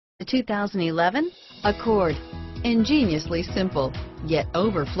The 2011 Accord. Ingeniously simple, yet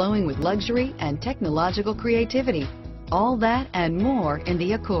overflowing with luxury and technological creativity. All that and more in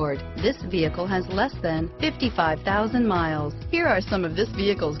the Accord. This vehicle has less than 55,000 miles. Here are some of this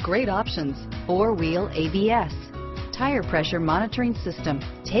vehicle's great options: four-wheel ABS, tire pressure monitoring system.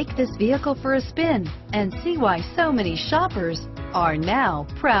 Take this vehicle for a spin and see why so many shoppers are now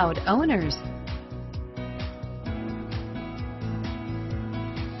proud owners.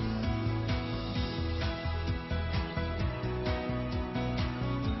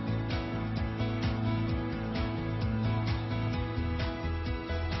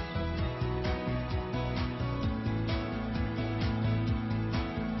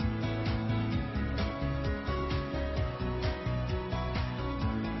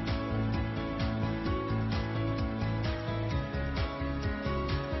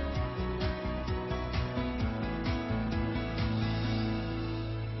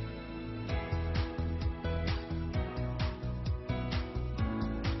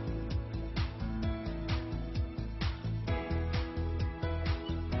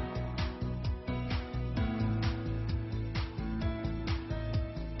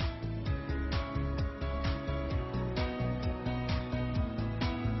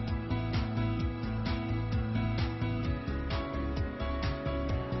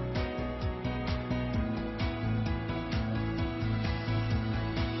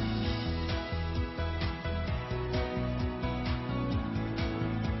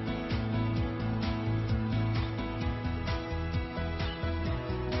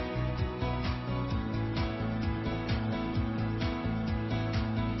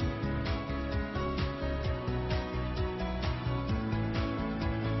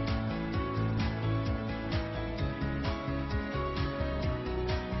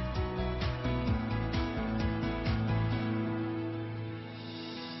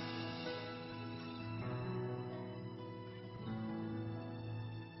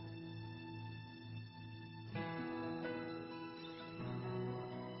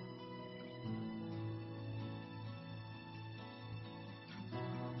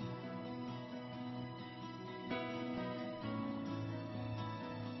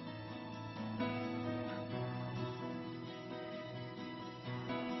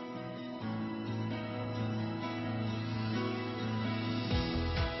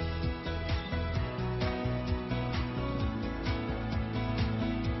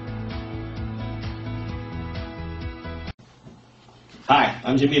 Hi,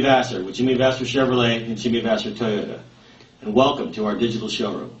 I'm Jimmy Vasser with Jimmy Vasser Chevrolet and Jimmy Vasser Toyota, and welcome to our digital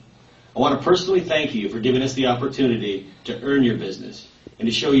showroom. I want to personally thank you for giving us the opportunity to earn your business and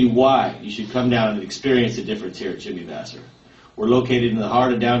to show you why you should come down and experience the difference here at Jimmy Vasser. We're located in the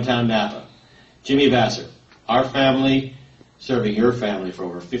heart of downtown Napa. Jimmy Vasser, our family serving your family for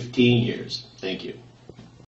over 15 years. Thank you.